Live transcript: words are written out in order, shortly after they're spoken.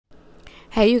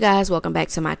Hey you guys, welcome back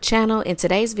to my channel. In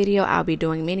today's video I'll be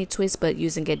doing mini twists but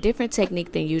using a different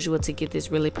technique than usual to get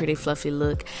this really pretty fluffy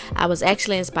look. I was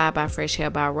actually inspired by Fresh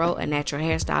Hair by Ro, a natural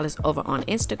hairstylist over on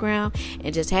Instagram,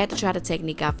 and just had to try the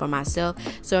technique out for myself.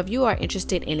 So if you are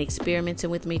interested in experimenting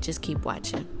with me, just keep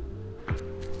watching.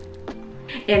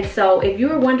 And so if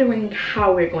you're wondering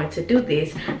how we're going to do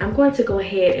this, I'm going to go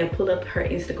ahead and pull up her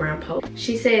Instagram post.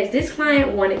 She says this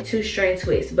client wanted 2-strand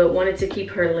twists but wanted to keep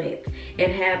her length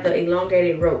and have the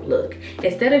elongated rope look.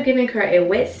 Instead of giving her a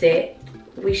wet set,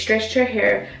 we stretched her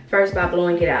hair first by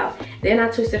blowing it out. Then I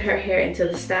twisted her hair into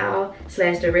the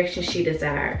style/direction she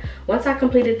desired. Once I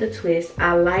completed the twist,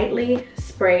 I lightly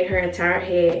sprayed her entire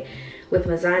head with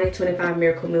Mizani 25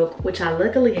 Miracle Milk, which I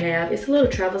luckily have. It's a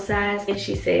little travel size. And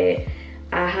she said,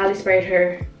 I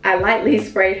lightly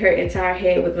sprayed her entire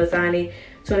head with Mizani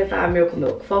 25 Miracle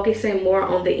Milk, focusing more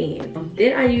on the end.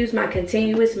 Then I used my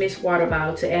continuous mist water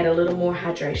bottle to add a little more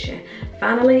hydration.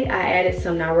 Finally, I added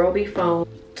some Nairobi Foam,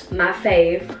 my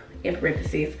fave, in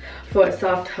parentheses, for a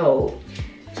soft hold.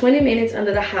 20 minutes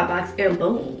under the hot box and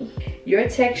boom. Your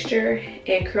texture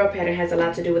and curl pattern has a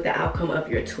lot to do with the outcome of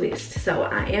your twist. So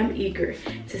I am eager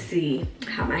to see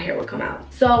how my hair will come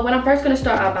out. So what I'm first gonna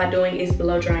start out by doing is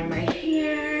blow drying my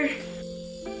hair.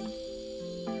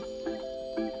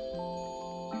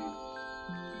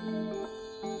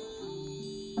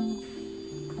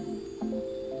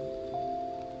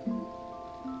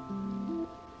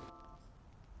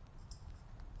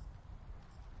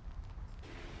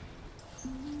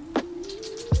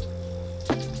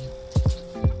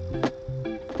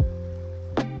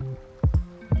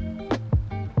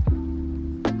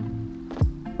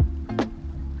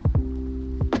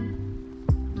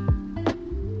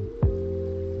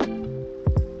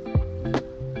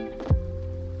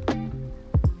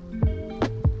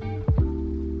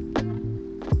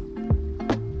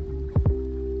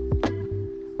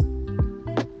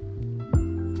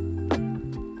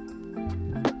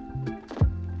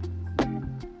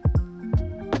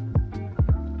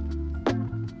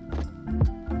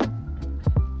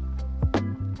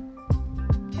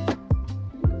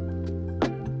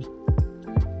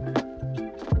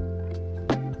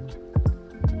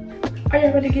 Are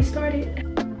y'all ready to get started?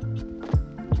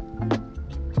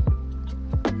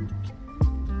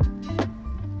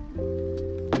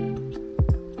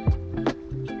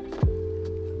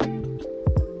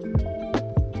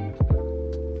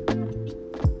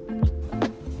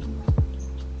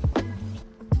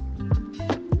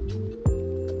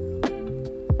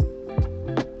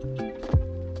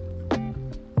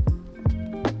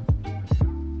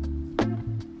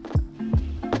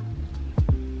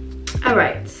 All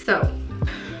right, so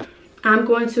I'm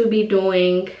going to be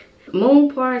doing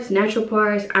moon parts, natural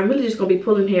parts. I'm really just gonna be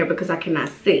pulling hair because I cannot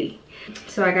see.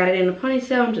 So I got it in a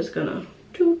ponytail. I'm just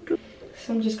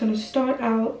gonna start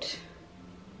out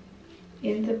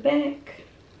in the back,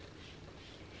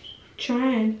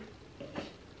 trying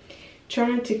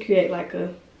to create like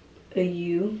a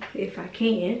U if I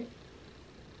can.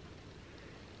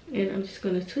 And I'm just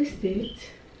gonna twist it.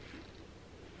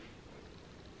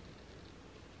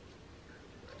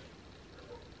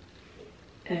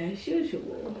 As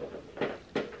usual.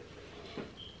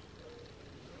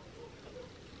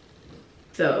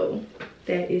 So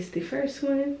that is the first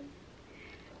one.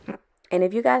 And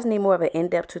if you guys need more of an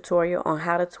in-depth tutorial on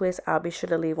how to twist, I'll be sure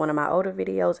to leave one of my older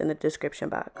videos in the description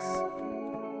box.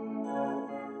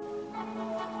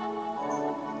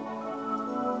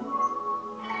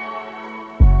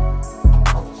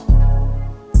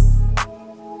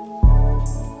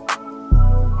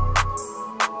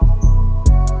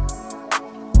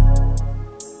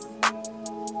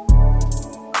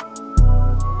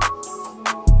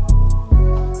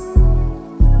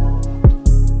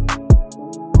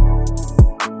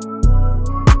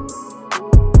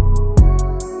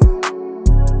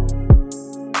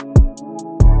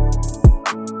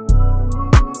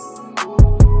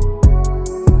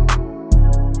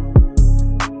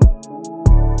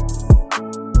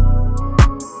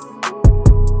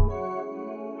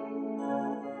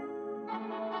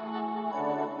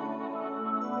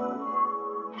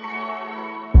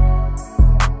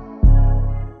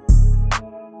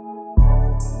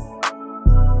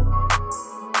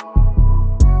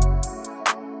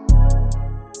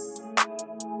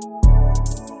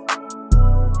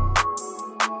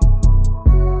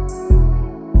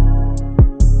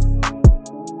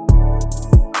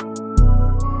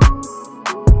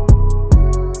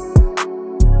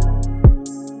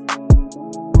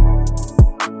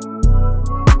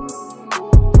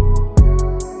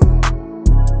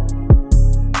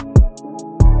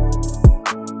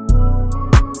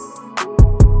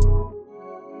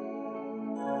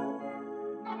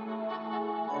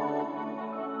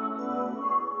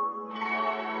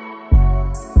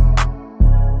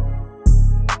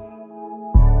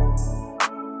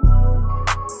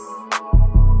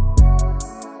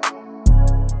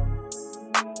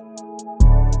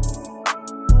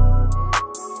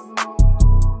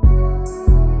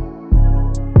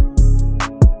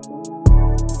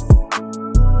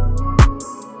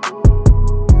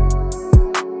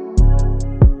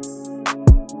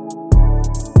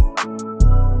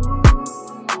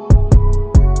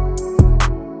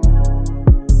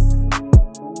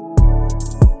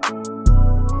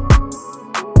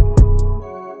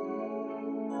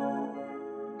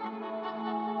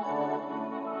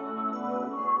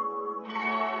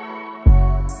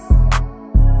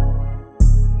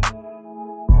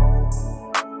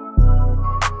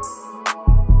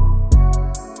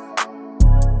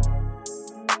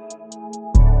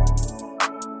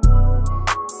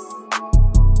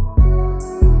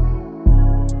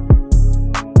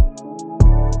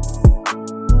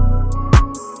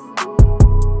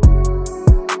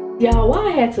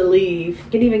 had to leave.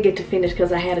 Didn't even get to finish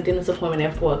because I had a dentist appointment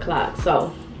at 4 o'clock.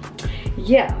 So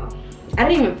yeah, I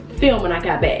didn't even film when I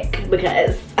got back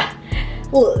because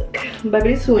look,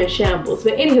 baby, this two in shambles.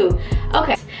 But anywho,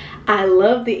 okay, I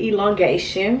love the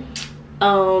elongation.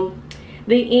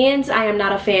 The ends I am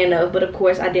not a fan of, but of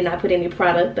course I did not put any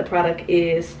product. The product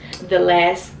is the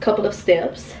last couple of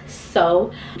steps.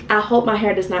 So I hope my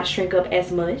hair does not shrink up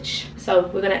as much. So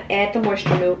we're gonna add the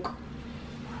moisture milk,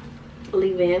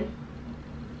 leave in.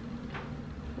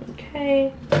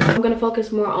 Okay, I'm gonna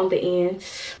focus more on the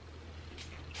ends.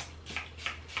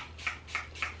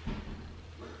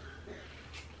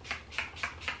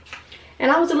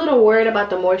 And I was a little worried about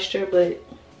the moisture, but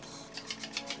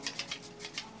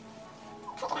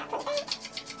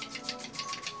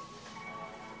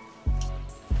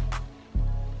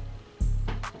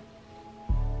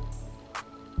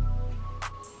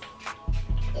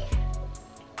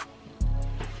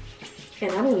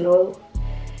and I don't know,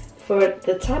 for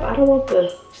the top, I don't want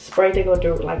the spray to go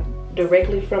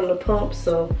directly from the pump.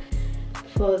 So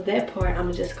for that part,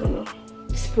 I'm just gonna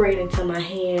spray it into my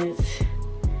hands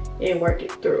and work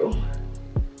it through.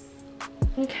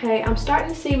 Okay, I'm starting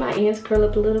to see my ends curl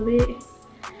up a little bit,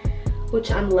 which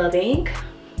I'm loving.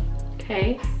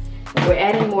 Okay, we're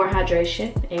adding more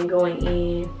hydration and going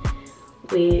in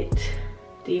with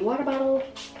the water bottle.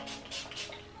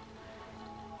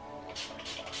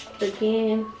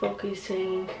 Again,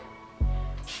 focusing,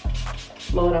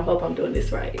 Lord, I hope I'm doing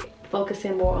this right.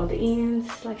 Focusing more on the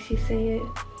ends, like she said.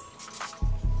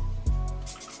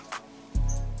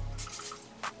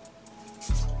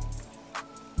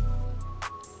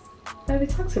 Baby,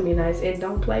 talk to me nice and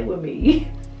don't play with me.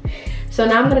 So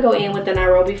now I'm gonna go in with the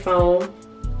Nairobi Foam.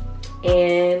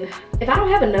 And if I don't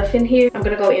have enough in here, I'm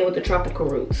gonna go in with the Tropical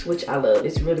Roots, which I love.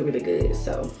 It's really, really good.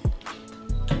 So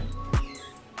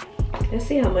let's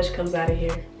see how much comes out of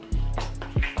here.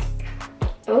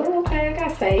 Oh, okay, I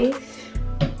got face.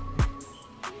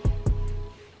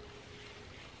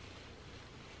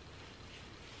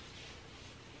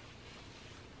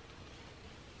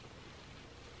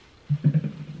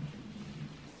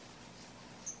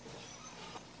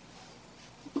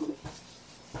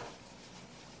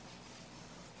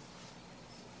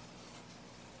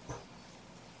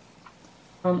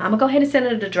 I'm gonna go ahead and send it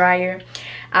to the dryer.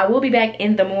 I will be back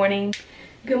in the morning.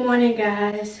 Good morning,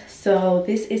 guys. So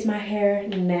this is my hair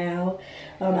now.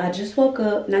 I just woke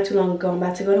up not too long ago. I'm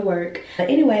about to go to work. But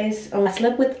anyways, I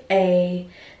slept with a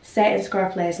satin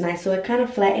scarf last night, so it kind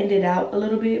of flattened it out a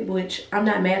little bit, which I'm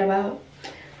not mad about.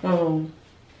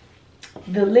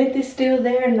 The length is still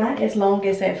there, not as long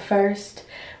as at first,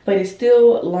 but it's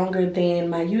still longer than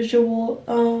my usual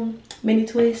mini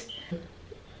twist.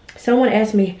 Someone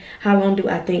asked me how long do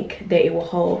I think that it will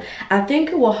hold. I think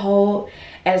it will hold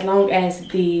as long as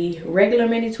the regular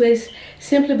mini twist,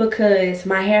 simply because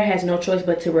my hair has no choice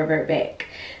but to revert back.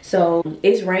 So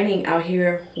it's raining out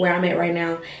here where I'm at right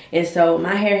now, and so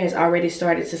my hair has already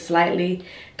started to slightly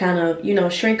kind of, you know,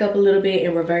 shrink up a little bit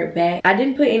and revert back. I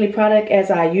didn't put any product as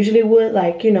I usually would,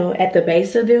 like, you know, at the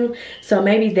base of them, so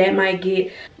maybe that might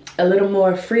get a little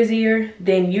more frizzier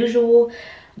than usual,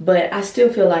 but I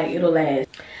still feel like it'll last.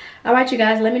 All right, you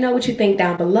guys, let me know what you think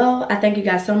down below. I thank you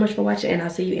guys so much for watching, and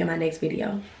I'll see you in my next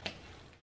video.